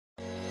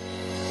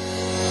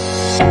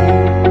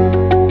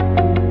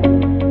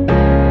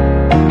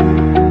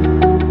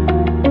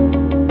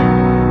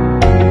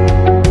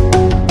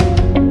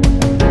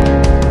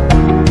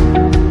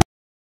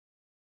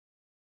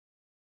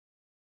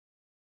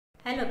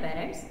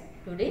parents,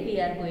 today we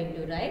are going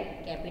to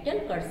write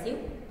capital cursive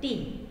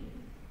T.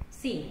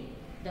 See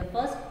the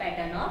first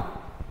pattern of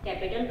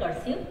capital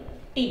cursive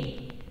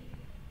T.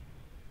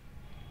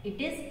 It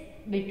is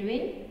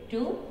between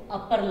two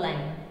upper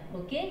line.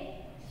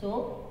 Okay,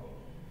 so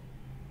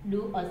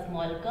do a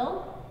small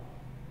curve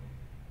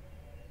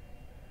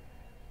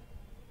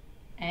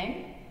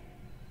and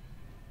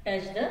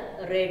touch the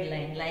red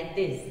line like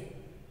this.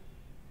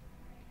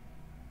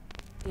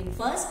 In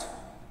first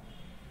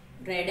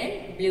red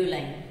and blue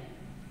line,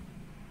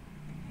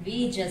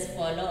 we just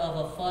follow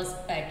our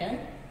first pattern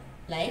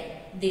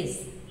like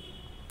this.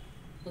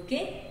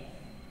 Okay.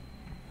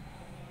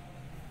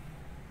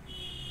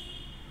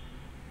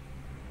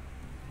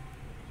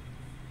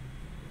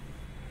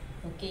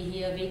 Okay,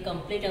 here we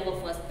complete our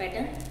first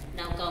pattern.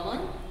 Now come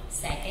on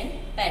second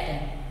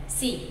pattern.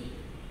 See.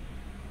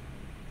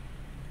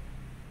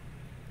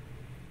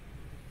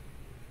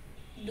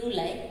 Do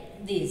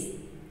like this.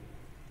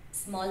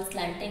 Small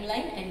slanting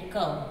line and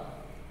curve.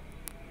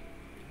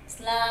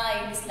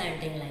 Slide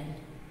slanting line.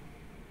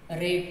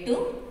 Red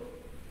to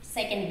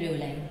second blue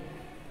line.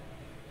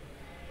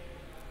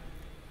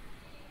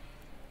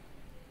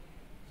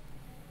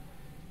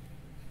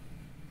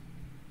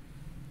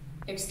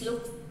 It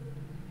looks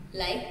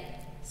like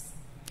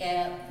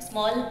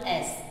small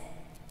s.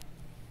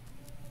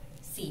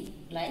 See,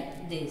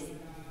 like this.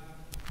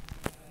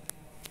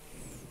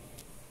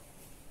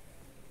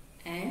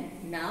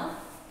 And now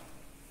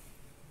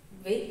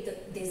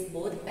with this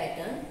both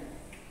pattern,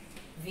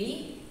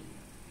 we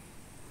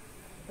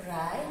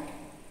write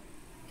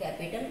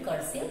capital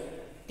cursive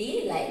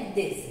T like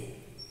this.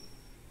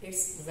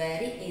 It's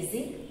very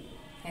easy,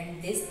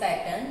 and this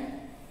pattern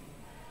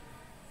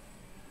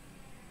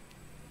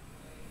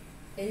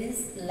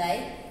is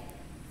like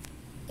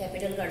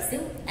capital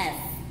cursive F,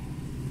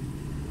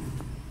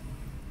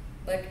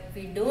 but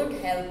we don't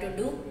have to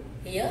do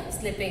here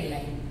slipping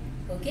line.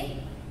 Okay,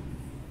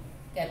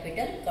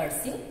 capital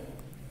cursive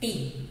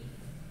T,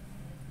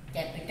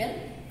 capital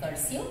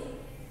cursive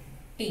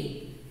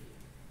T.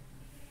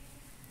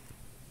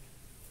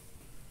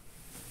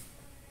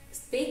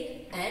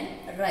 Speak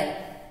and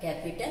write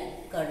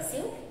capital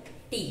cursive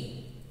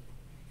T,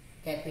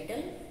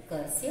 capital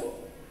cursive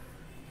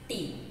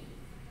T,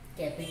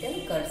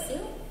 capital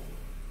cursive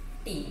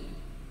T,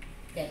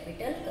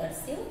 capital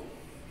cursive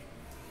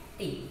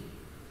T.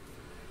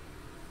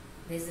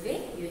 This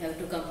way you have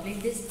to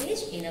complete this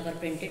page in our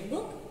printed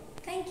book.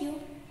 Thank you.